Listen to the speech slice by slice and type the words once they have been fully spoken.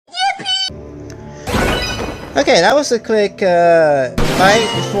Okay, that was a quick fight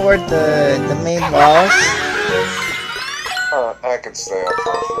before the main boss. I can stay up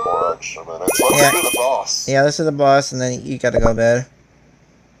for a few more extra minutes. Let's do the boss. Yeah, let's do the boss, and then you gotta go to bed.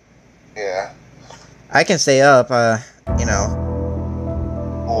 Yeah. I can stay up, you know.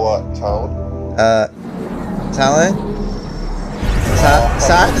 What, Toad? Silent?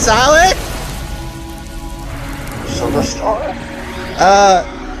 Silent? Sugar Star?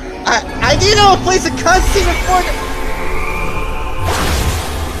 I do know a place to cutscene before.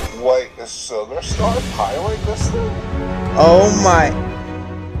 Wait, is Sugar Star piloting this thing? Oh my.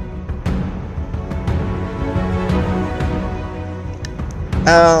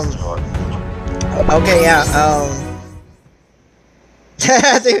 Okay, yeah,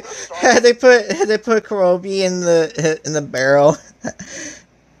 they put Kurobi in the barrel.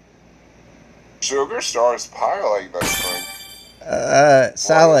 Sugar Star's piloting this thing.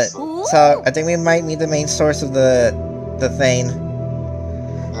 Salad. So I think we might meet the main source of the thing.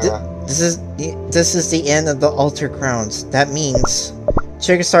 Yeah. This is the end of the altar grounds. That means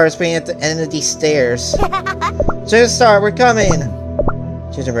Sugar Star is waiting at the end of these stairs. Sugar Star, we're coming.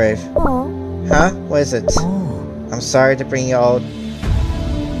 Ginger Brave. Huh? What is it? I'm sorry to bring you all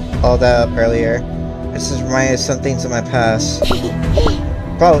that up earlier. I just reminded of some things in my past.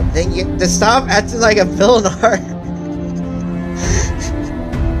 Bro, then you stop acting like a villain art.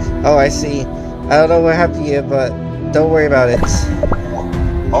 Oh, I see. I don't know what happened to you, but don't worry about it.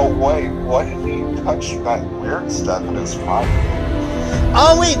 Oh wait, what if he touched that weird stuff in his pipe?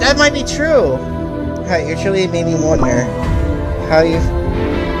 Oh wait, that might be true. Right, you truly made me wonder how you're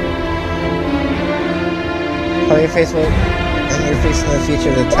facing the future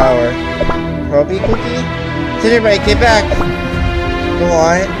of the tower. Roby Cookie? Gingerbread, get back! Go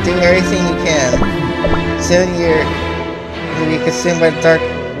on, do everything you can. Soon you'll be consumed by the dark.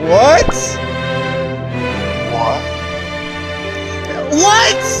 What? What?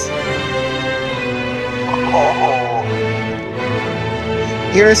 What? Oh.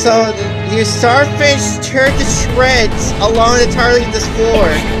 Your starfish turned to shreds along the entirety of this floor.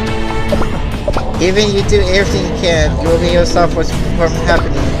 Even if you do everything you can, you will be able to stop what's from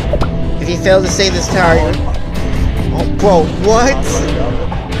happening. If you fail to save this tower, oh, bro, what?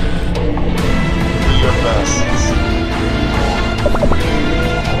 Do your best.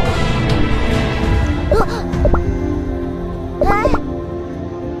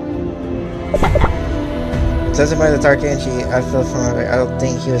 Judging by the dark energy I feel from it, I don't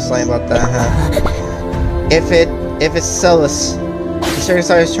think he was lying about that, huh? If it's Celeus, the Sugar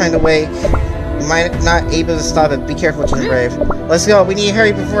Star is trying to wake. You might not able to stop it. Be careful, Ginger Brave. Let's go. We need to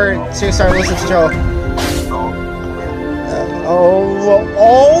hurry before Sugar Star loses control.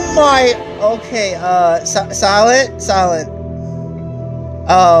 Oh my. Okay. Silent.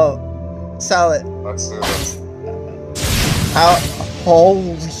 Oh, Silent. Let's do this.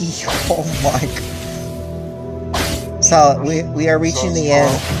 Holy. Oh my. Solid, we are reaching the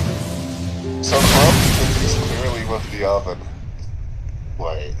end. So Crumbs is clearly with the oven.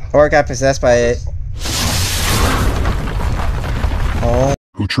 Wait. Or got possessed by it. Oh.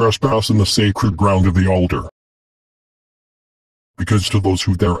 Who trespass in the sacred ground of the altar. Because to those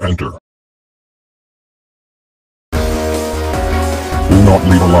who dare enter, will not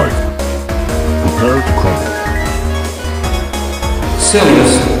leave alive. Prepare to crumble.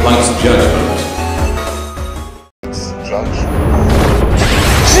 Celeus likes judgment.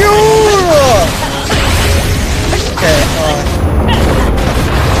 Okay, oh!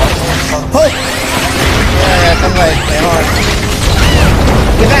 Yeah, somebody, hold on.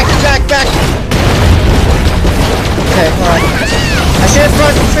 Get back! Okay, hold on. I should have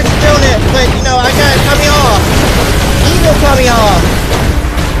brought the trick donut, but you know, I got Kamiya! Evil Kamiya!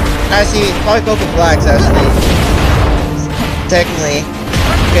 Actually, probably go for Blacks, actually. Technically.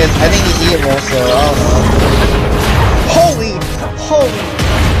 Because I think he's evil, so I don't know. Holy!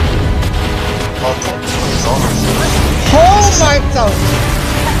 Oh my god!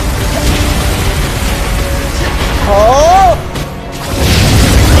 Oh!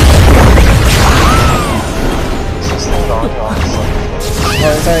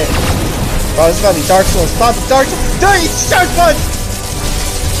 Oh, sorry. Oh, this is about to be Dark Souls. Dirty Shark Punch!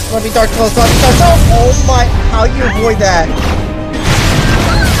 It's about to be Dark Souls. Oh my! How do you avoid that?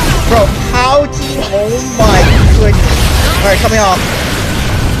 Bro, how do you? Oh my goodness! Alright, coming off.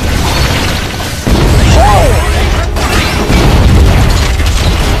 Oh!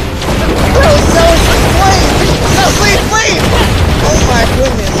 Bro, Celeus flame! Oh my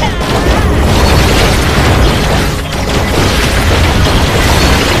goodness.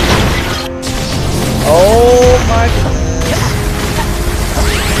 Oh my goodness.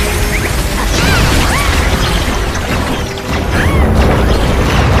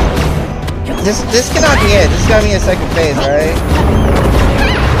 This cannot be it. This gotta be a second phase, right?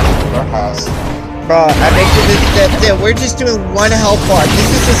 There has to. Bro, I make sure that we're just doing one health bar. This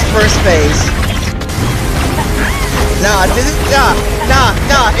is his first phase. Nah, this is nah.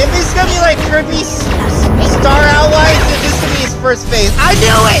 If it's gonna be like Kirby's Star Allies, then this is gonna be his first phase. I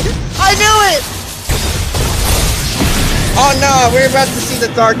knew it! I knew it! Oh no, we're about to see the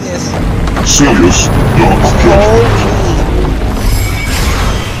darkness. Celeus, don't judge.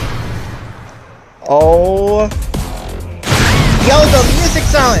 Oh. Yo, the music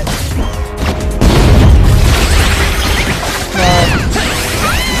silent.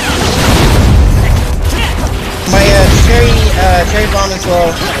 My cherry bomb is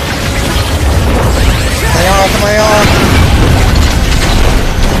low. Come on.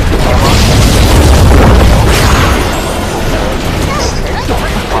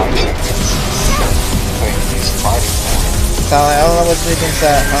 So I don't know what to do against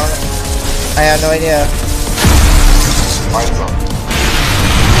that. I have no idea.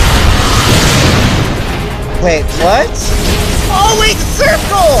 Wait, what? Oh wait,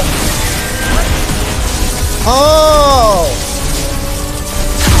 circle! Oh!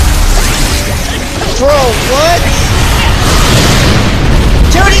 Bro, what?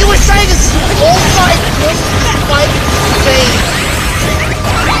 Dude, he was trying to full fight thing.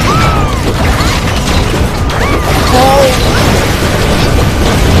 Oh!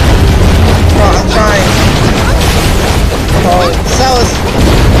 Bro, I'm trying. Oh, Celeus!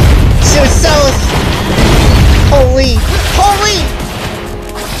 Dude, Celeus! Holy!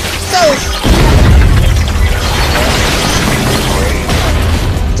 Celeus!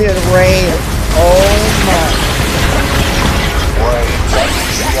 Dude, rain. Oh my.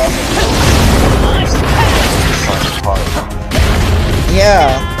 Yeah,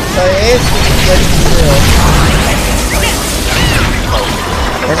 so it is pretty true.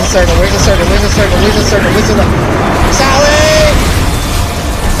 Where's the circle? Sally!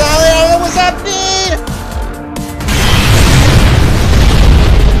 I don't know what's happening!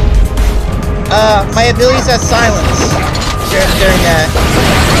 My abilities have silence during that.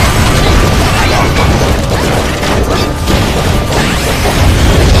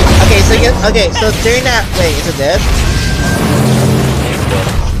 Okay, so during that, wait, is it dead?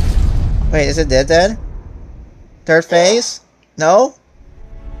 Wait, is it dead? Third phase? No?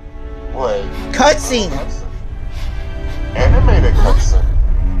 Wait. Cutscene! Animated cutscene.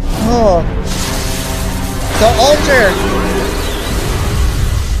 Oh. The altar!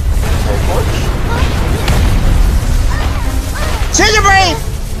 Sugar Brave!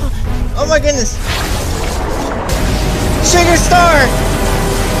 Oh my goodness! Sugar Star!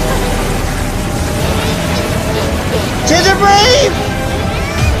 Sugar Brave!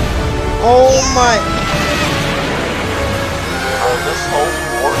 Oh my! This whole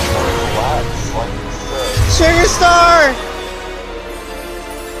war's gonna collapse, like you said. Sugar Star!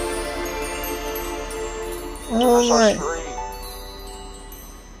 Oh my!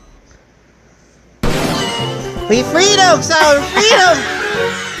 We freed him, Sal! We freed him!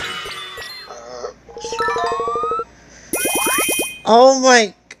 Oh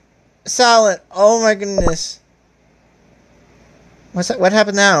my... Silent. Oh my goodness. What's that? What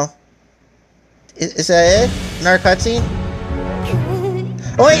happened now? Is that it? Another cutscene?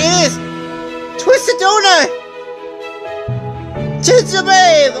 Oh, it is! Twisted Donut! Ginger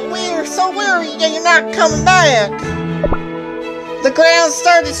Babe! We're so worried that you're not coming back! The ground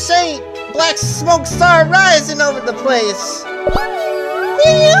started to shake! Black smoke started rising over the place!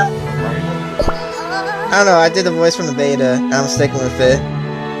 I don't know, I did the voice from the beta. I'm sticking with it.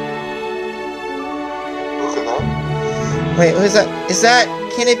 Wait, who is that? Is that...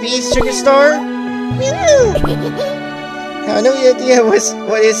 Can it be Sugar Star? I have no idea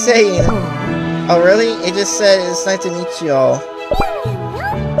what it's saying. Oh, really? It just said it's nice to meet you all.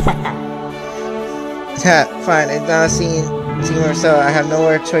 Fine, it's not seen more so. I have no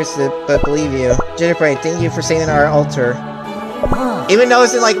other choice but believe you. Gingerbread, thank you for saving our altar. Even though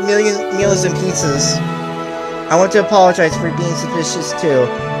it's in like millions of pieces. I want to apologize for being suspicious too.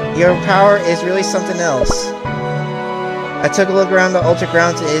 Your power is really something else. I took a look around the altar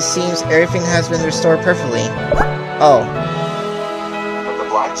grounds and it seems everything has been restored perfectly. Oh. But the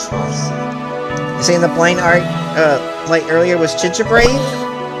blacksmiths. You saying the blind art, like earlier was Gingerbread?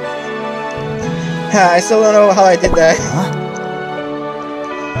 I still don't know how I did that.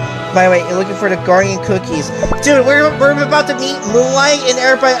 By the way, you're looking for the Guardian cookies. Dude, we're about to meet Moonlight and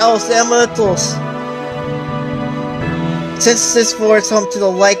everybody else, the Elementals. Since this floor is home to the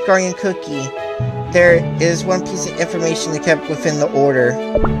Light Guardian cookie, there is one piece of information that kept within the order.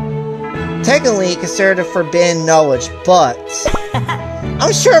 Technically considered a forbidden knowledge, but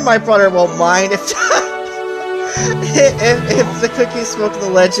I'm sure my brother won't mind if if the cookie spoke the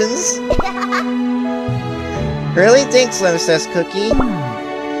legends. Really? Thanks, Slim, says Cookie.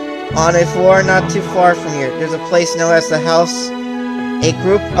 On a floor not too far from here, there's a place known as the House, a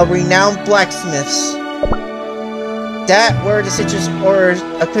group of renowned blacksmiths. That where the citrus ore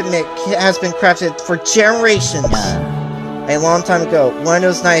equipment has been crafted for generations. A long time ago, one of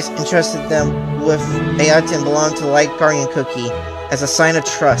those knights entrusted them with a item belonging to the Light Guardian Cookie as a sign of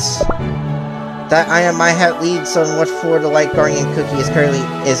trust. That item might have leads on what floor the Light Guardian Cookie is currently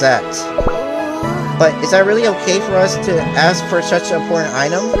at. But is that really okay for us to ask for such an important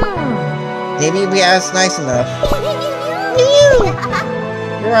item? Maybe we asked nice enough.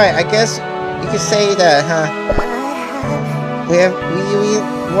 You're right, I guess you could say that, huh?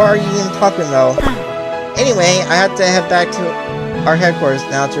 What are you even talking about? Anyway, I have to head back to our headquarters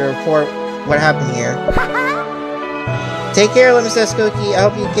now to report what happened here. Take care, Lemon says Cookie. I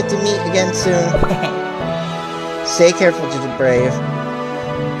hope you get to meet again soon. Stay careful, Ginger Brave.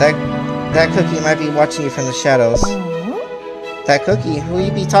 That cookie might be watching you from the shadows. That cookie? Who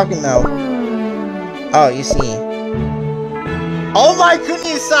you be talking about? Oh, you see. Oh my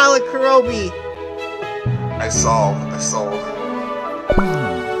goodness, Silent Kurobi! I saw.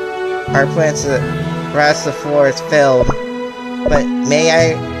 Our plan to harass the floor has failed. But may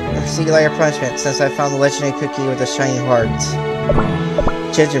I receive lighter punishment since I found the legendary cookie with a shining heart.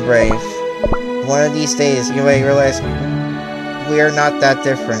 Ginger Brave. One of these days, you may realize we are not that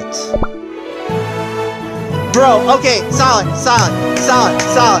different. Bro, okay, solid.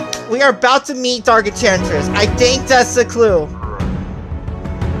 We are about to meet Dark Enchantress. I think that's the clue.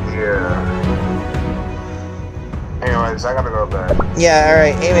 Yeah. Anyways, I gotta go back. Yeah,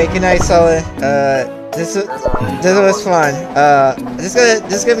 alright. Anyway, good night, Solid. This was fun. This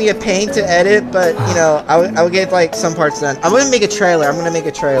is gonna be a pain to edit, but you know, I will get like some parts done. I'm gonna make a trailer.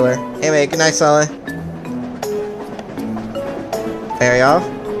 Anyway, good night, Solid. Are you off?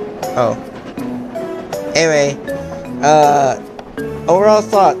 Oh. Anyway, overall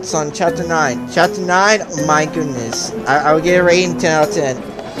thoughts on Chapter 9. Chapter 9, my goodness. I would give it a rating 10 out of 10.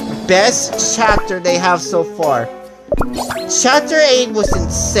 Best chapter they have so far. Chapter 8 was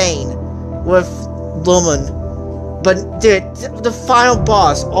insane with Lumen. But dude, the final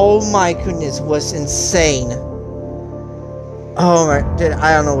boss, oh my goodness, was insane. Oh my, dude,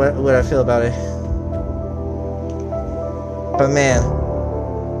 I don't know what I feel about it. But man,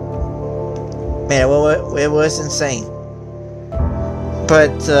 it was insane.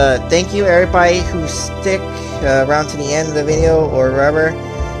 But thank you everybody who stick around to the end of the video or wherever.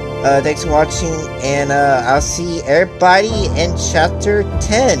 Thanks for watching, and I'll see everybody in Chapter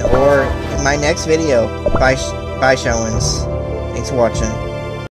 10 or in my next video. Bye, Showins. Thanks for watching.